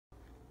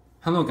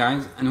Hello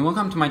guys, and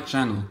welcome to my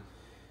channel.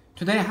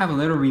 Today I have a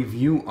little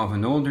review of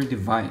an older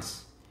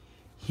device.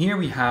 Here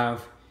we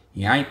have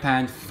the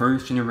iPad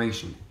first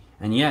generation.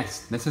 And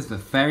yes, this is the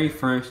very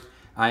first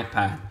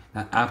iPad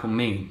that Apple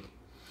made.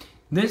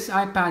 This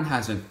iPad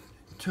has a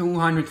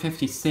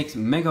 256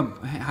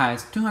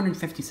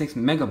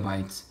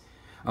 megabytes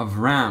of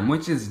RAM,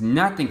 which is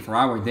nothing for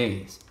our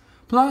days.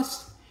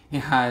 Plus, it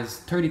has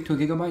 32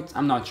 gigabytes.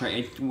 I'm not sure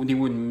they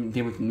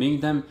would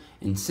make them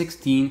in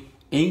 16,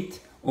 8,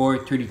 or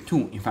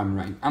 32 if I'm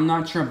right. I'm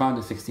not sure about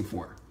the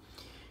 64.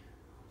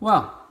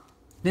 Well,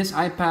 this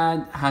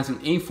iPad has an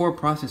A4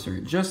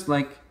 processor, just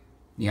like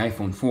the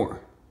iPhone 4.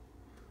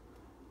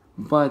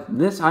 But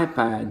this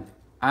iPad,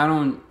 I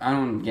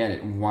don't get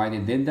it why they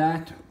did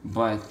that,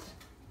 but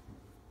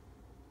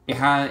it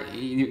had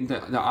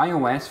the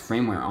iOS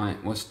firmware on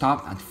it was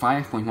stopped at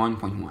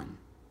 5.1.1.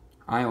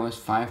 iOS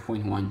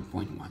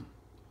 5.1.1.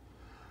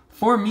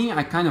 For me,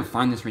 I kind of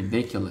find this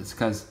ridiculous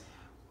because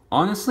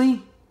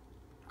honestly,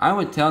 I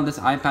would tell this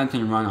iPad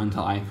can run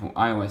until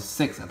iOS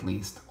 6 at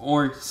least,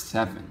 or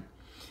 7.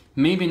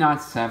 Maybe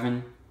not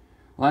 7.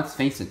 Let's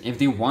face it, if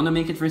they want to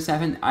make it for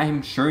 7, I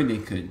am sure they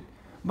could.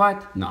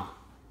 But no.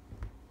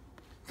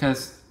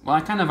 Because, well,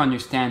 I kind of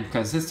understand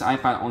because this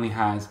iPad only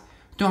has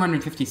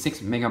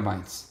 256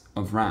 megabytes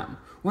of RAM,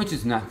 which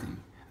is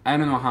nothing. I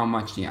don't know how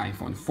much the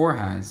iPhone 4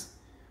 has,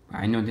 but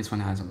I know this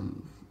one has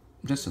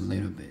just a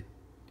little bit.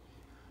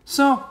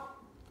 So,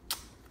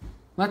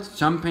 let's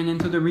jump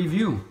into the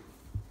review.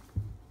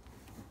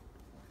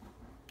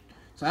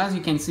 So as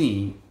you can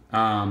see,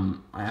 I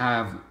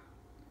have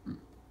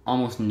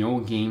almost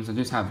no games. I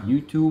just have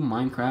YouTube,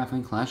 Minecraft,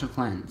 and Clash of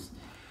Clans.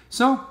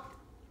 So,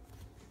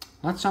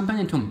 let's jump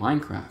into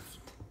Minecraft.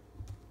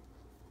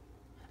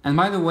 And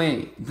by the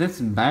way, this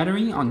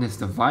battery on this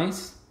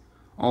device,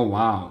 oh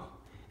wow,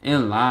 it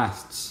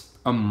lasts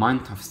a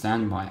month of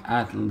standby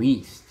at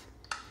least.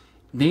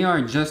 They are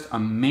just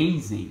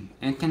amazing.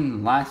 It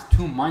can last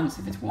 2 months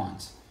if it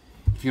wants,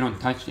 if you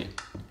don't touch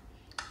it.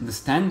 The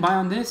standby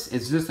on this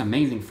is just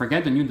amazing.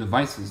 Forget the new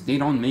devices. They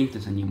don't make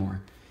this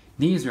anymore.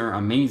 These are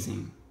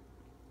amazing.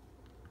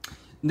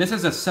 This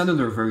is a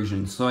cellular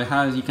version, so it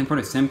has, you can put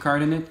a SIM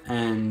card in it,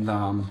 and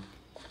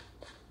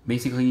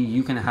basically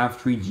you can have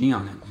 3G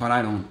on it. But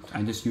I don't.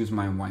 I just use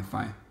my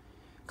Wi-Fi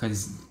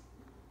because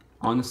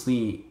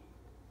honestly,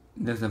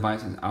 this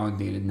device is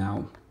outdated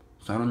now,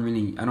 so I don't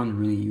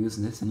really use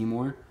this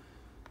anymore.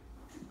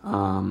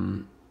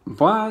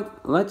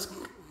 But let's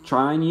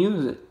try and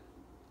use it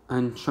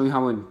and show you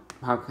how it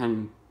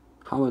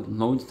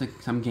loads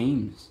some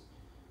games,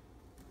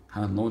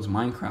 how it loads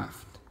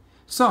Minecraft.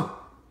 So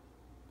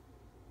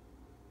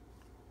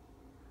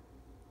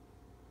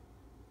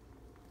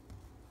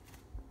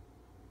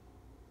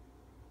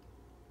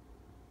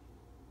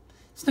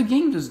the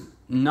game does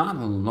not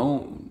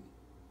load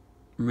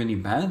really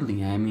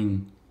badly. I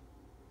mean,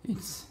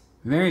 it's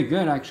very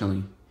good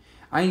actually.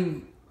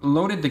 I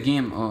loaded the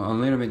game a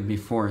little bit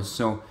before,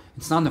 so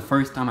it's not the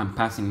first time I'm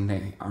passing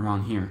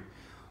around here.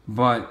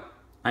 But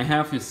I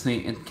have to say,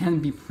 it can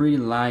be pretty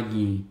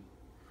laggy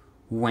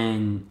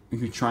when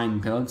you try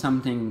and build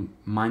something,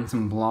 mine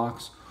some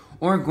blocks,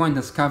 or go and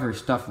discover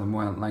stuff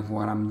like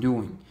what I'm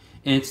doing.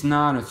 It's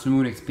not a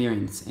smooth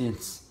experience.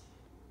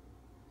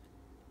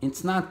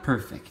 It's not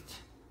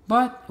perfect,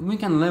 but we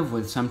can live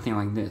with something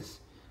like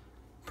this.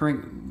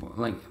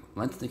 Like,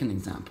 let's take an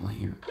example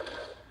here.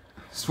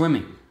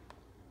 Swimming.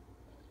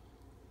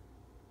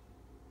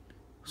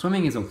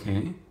 Swimming is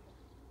okay.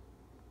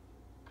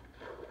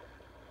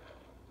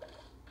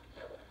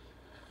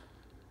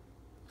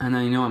 And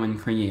I know I'm in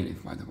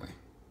creative, by the way.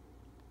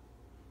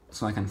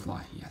 So I can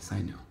fly, yes,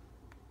 I know.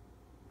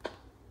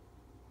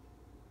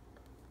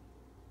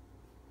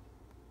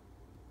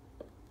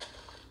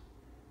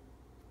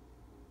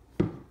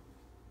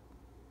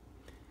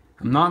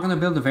 I'm not gonna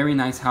build a very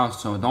nice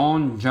house, so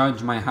don't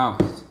judge my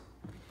house.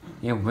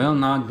 It will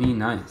not be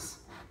nice.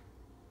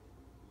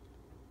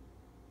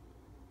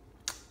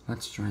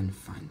 Let's try and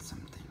find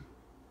something.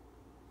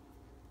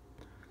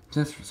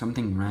 Just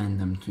something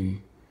random to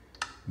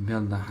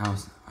build the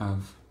house out.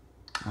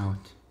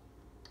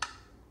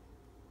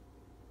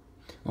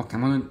 Okay,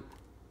 I'm gonna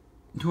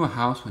do a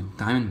house with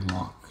diamond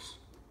blocks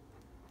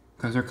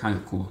because they're kind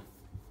of cool.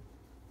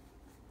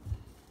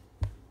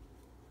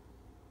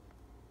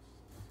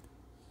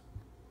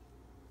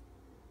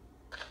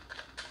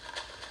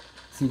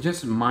 See,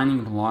 just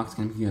mining blocks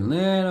can be a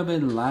little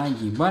bit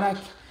laggy, but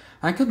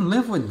I could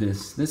live with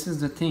this. This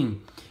is the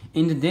thing.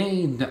 In the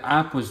day the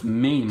app was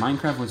made,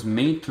 Minecraft was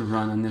made to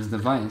run on this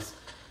device.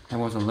 That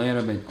was a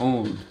little bit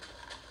old.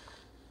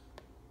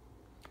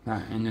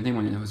 In the day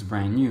when it was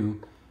brand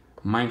new,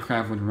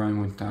 Minecraft would run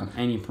without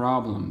any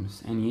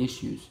problems, any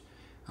issues.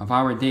 Of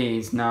our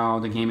days, now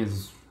the game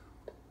is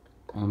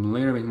a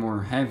little bit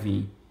more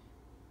heavy.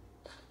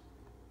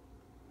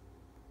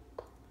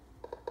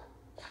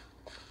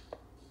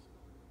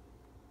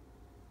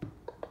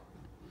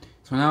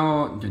 So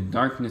now the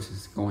darkness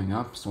is going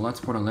up, so let's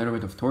put a little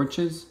bit of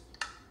torches,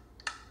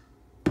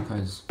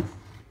 because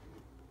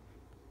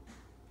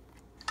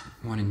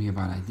wouldn't be a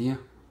bad idea.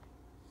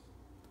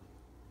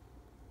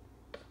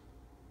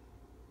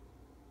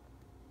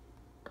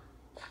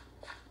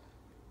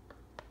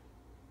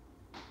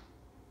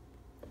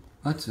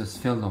 Let's just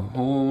fill the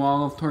whole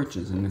wall of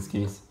torches in this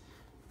case.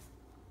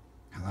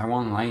 Because I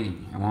want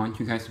lighting. I want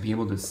you guys to be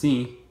able to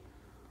see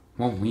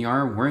what we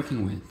are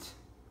working with.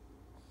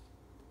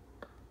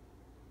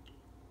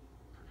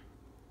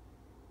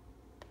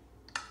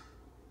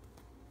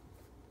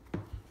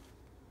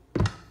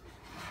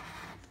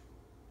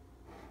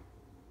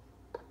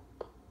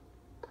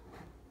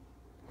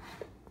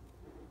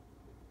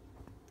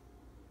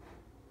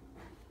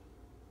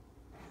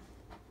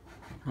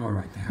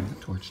 Alright, I have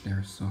the torch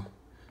there, so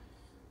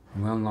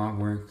it will not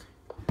work.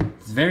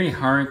 It's very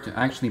hard to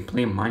actually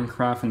play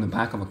Minecraft in the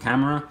back of a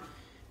camera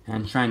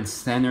and try and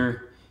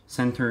center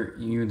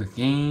you the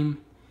game.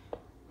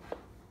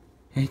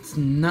 It's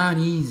not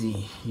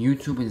easy.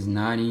 YouTube is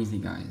not easy,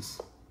 guys.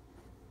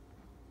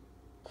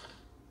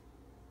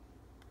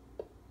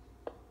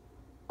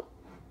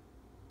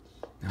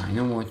 Now, I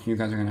know what you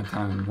guys are gonna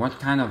tell me. What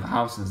kind of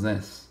house is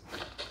this?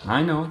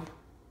 I know.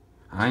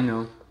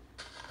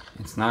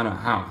 It's not a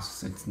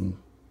house. It's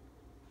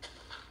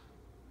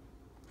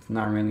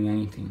not really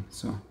anything.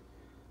 So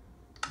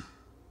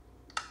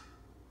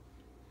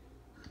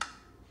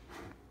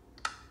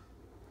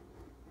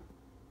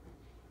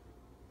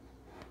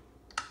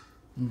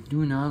I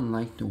do not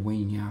like the way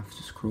you have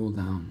to scroll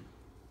down.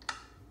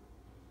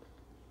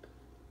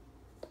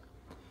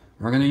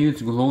 We're gonna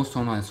use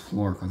glowstone as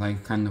floor because I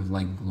kind of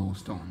like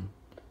glowstone.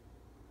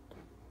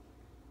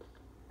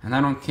 And I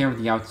don't care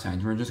the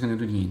outside. We're just gonna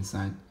do the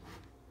inside.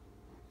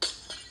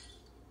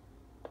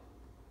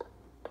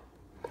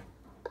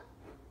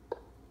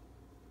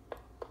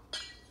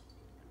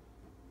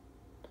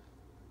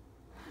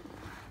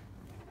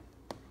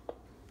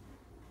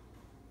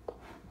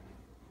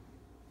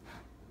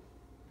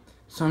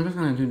 So I'm just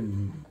gonna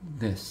do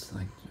this,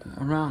 like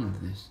around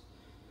this.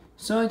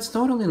 So it's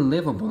totally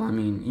livable. I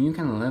mean, you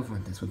can live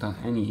with this without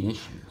any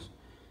issues.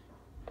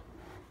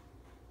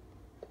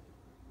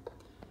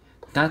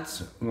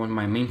 That's what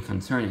my main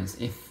concern is.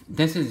 If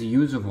this is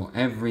usable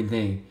every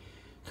day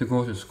to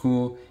go to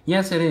school,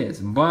 yes it is.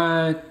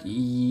 But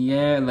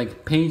yeah,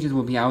 like pages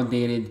will be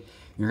outdated.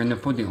 You're gonna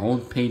put the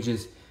old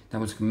pages that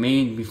was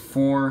made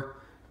before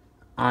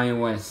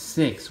iOS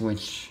 6,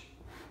 which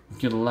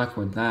good luck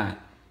with that.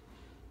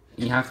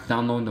 You have to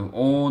download the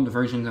old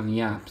versions of the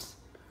apps.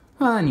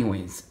 Well,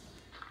 anyways,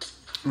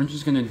 we're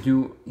just gonna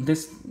do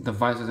this.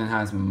 Device doesn't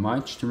have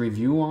much to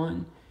review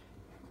on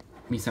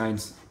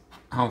besides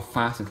how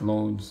fast it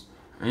loads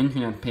an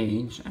internet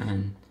page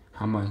and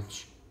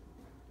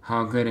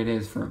how good it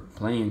is for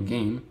playing a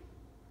game.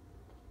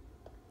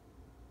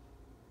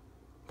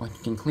 But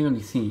you can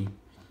clearly see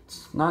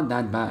it's not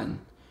that bad.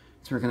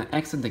 So we're gonna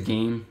exit the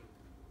game.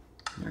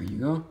 There you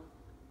go.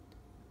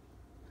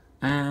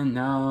 And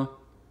now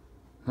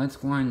let's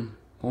go and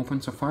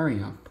open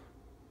Safari up.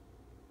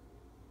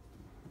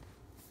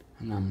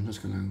 And I'm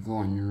just gonna go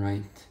and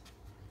write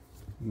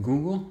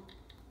Google.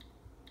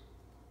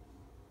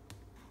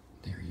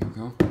 There you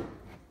go.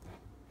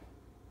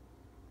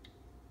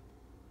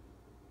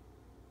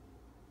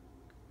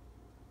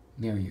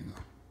 There you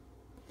go.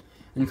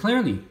 And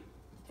clearly,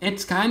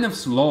 it's kind of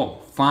slow.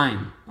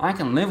 Fine. I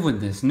can live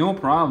with this, no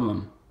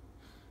problem.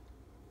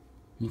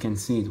 You can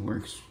see it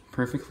works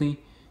perfectly.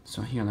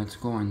 So here, let's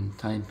go and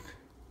type,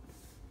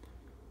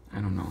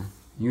 I don't know,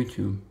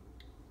 YouTube.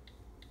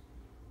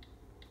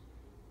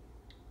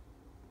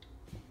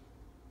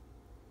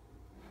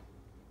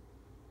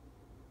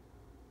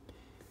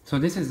 So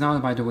this is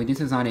not, by the way,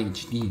 this is not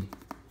HD.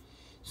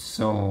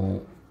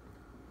 So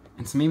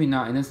it's maybe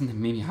not, it doesn't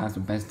maybe has the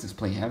best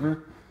display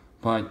ever,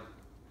 but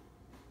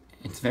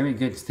it's very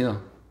good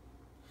still.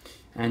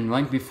 And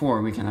like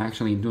before, we can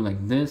actually do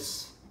like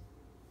this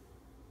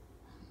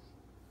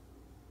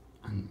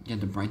and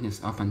get the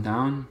brightness up and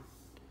down,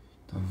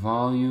 the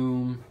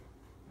volume.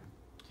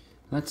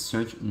 Let's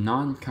search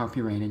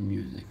non-copyrighted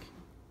music.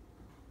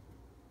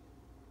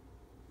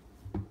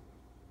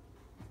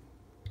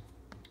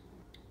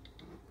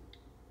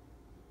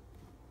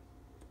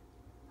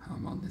 How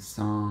about this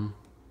song?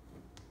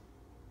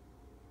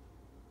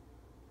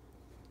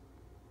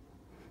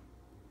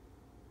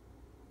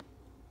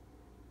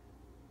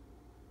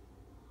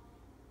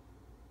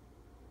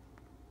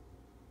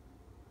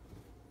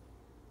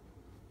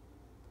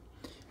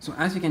 So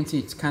as you can see,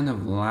 it's kind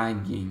of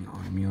lagging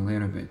on me a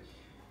little bit.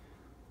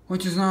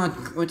 Which is not,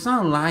 it's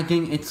not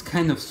lagging, it's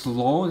kind of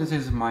slow. This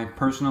is my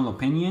personal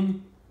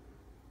opinion.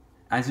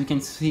 As you can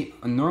see,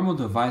 a normal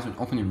device would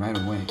open it right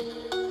away.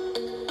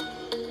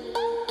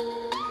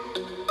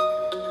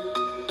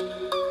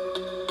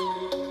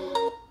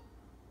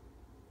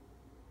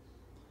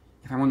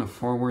 If I want to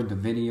forward the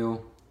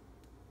video,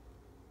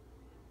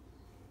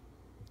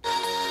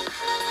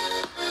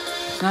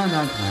 it's not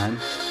that bad.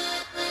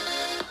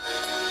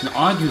 The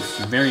audio is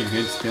very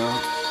good still.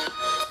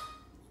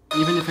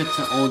 Even if it's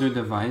an older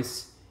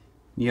device,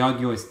 the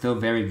audio is still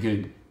very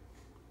good.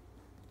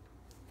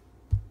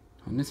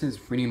 And this is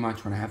pretty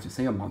much what I have to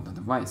say about the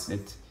device.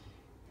 It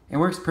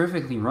works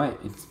perfectly right.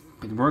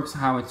 It works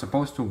how it's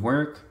supposed to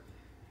work.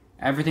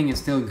 Everything is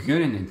still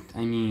good in it.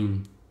 I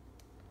mean,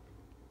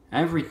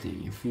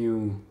 everything. If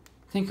you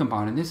Think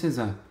about it, this is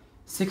a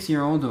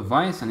 6-year-old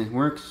device and it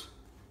works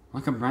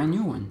like a brand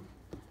new one,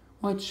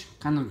 which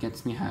kind of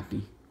gets me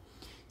happy.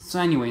 So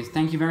anyways,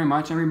 thank you very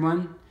much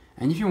everyone,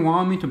 and if you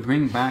want me to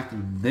bring back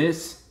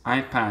this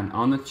iPad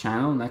on the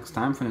channel next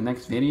time for the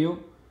next video,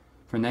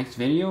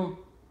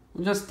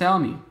 just tell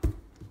me.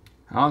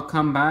 I'll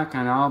come back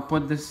and I'll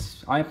put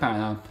this iPad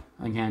up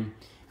again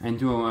and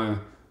do a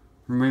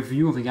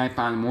review of the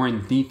iPad more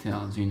in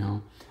details, you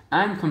know,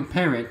 and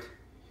compare it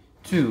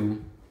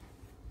to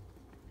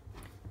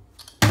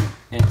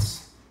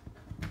its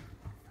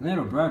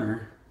little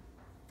brother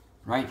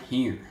right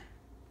here,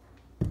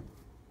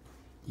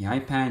 the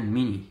iPad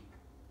mini,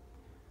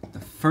 the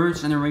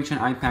first generation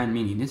iPad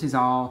mini. This is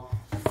all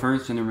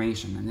first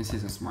generation, and this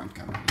is a smart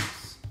cover.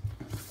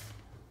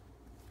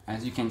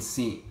 As you can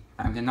see,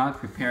 I did not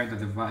prepare the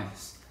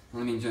device.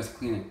 Let me just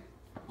clean it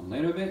a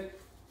little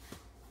bit.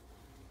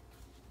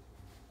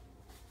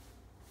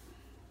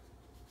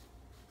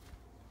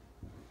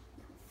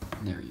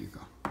 There you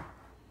go.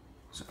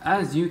 So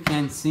as you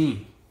can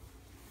see,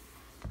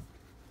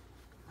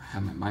 I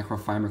have my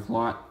microfiber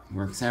cloth,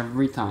 works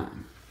every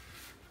time.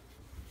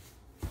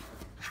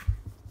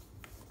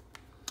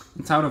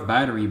 It's out of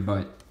battery,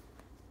 but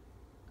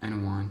I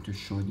don't want to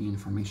show the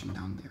information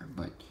down there.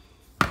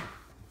 But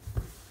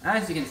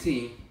as you can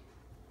see,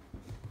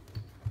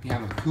 we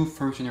have 2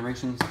 first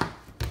generations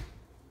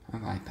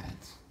of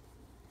iPads.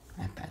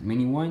 iPad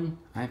mini 1,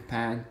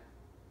 iPad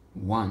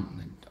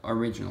 1, the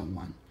original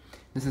one.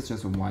 This is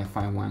just a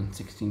Wi-Fi one,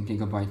 16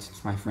 gigabytes.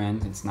 It's my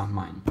friend's, it's not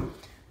mine.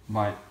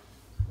 But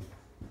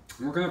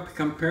we're gonna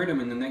compare them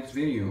in the next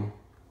video.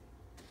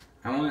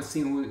 I wanna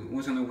see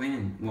who's gonna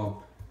win.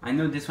 Well, I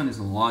know this one is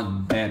a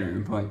lot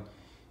better, but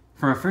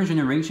for a first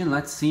generation,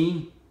 let's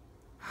see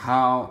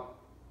how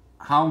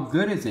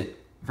good is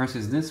it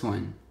versus this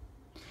one.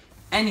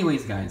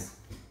 Anyways guys,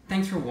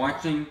 thanks for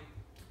watching.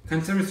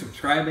 Consider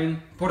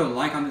subscribing, put a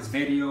like on this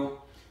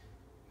video.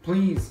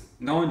 Please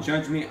don't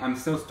judge me, I'm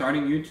still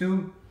starting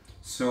YouTube,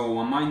 so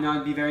I might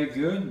not be very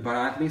good, but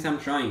at least I'm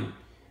trying.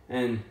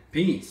 And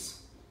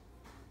peace.